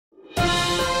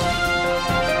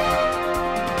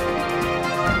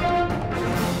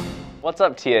What's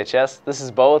up, THS? This is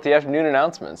Bo with the afternoon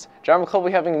announcements. Drama Club will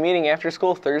be having a meeting after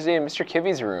school Thursday in Mr.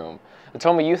 Kibbe's room. The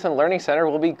Toma Youth and Learning Center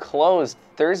will be closed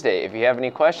Thursday. If you have any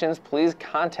questions, please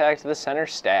contact the center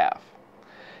staff.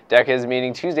 DECA is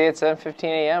meeting Tuesday at 7:15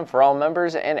 a.m. for all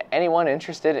members and anyone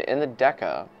interested in the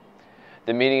DECA.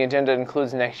 The meeting agenda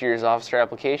includes next year's officer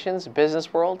applications,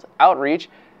 business world, outreach,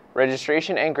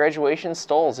 registration, and graduation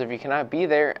stalls. If you cannot be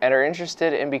there and are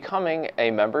interested in becoming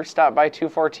a member, stop by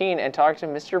 214 and talk to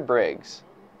Mr. Briggs.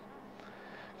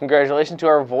 Congratulations to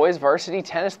our boys varsity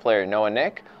tennis player Noah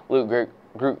Nick, Luke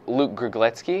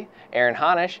Grugletsky, Aaron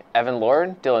Hanisch, Evan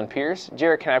Lord, Dylan Pierce,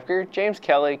 Jarrett Knepker, James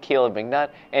Kelly, Caleb McNutt,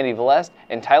 Andy Velest,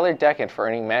 and Tyler Deckent for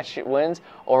earning match wins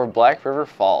over Black River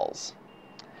Falls.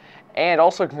 And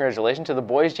also congratulations to the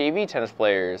boys JV tennis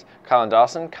players Colin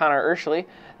Dawson, Connor Urshley,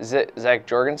 Zach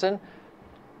Jorgensen,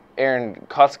 Aaron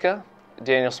Kotzka,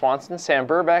 Daniel Swanson, Sam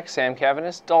Burback, Sam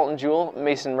Cavanis, Dalton Jewell,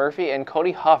 Mason Murphy, and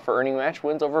Cody Huff for earning match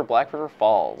wins over Black River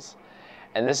Falls.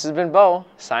 And this has been Bo,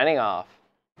 signing off.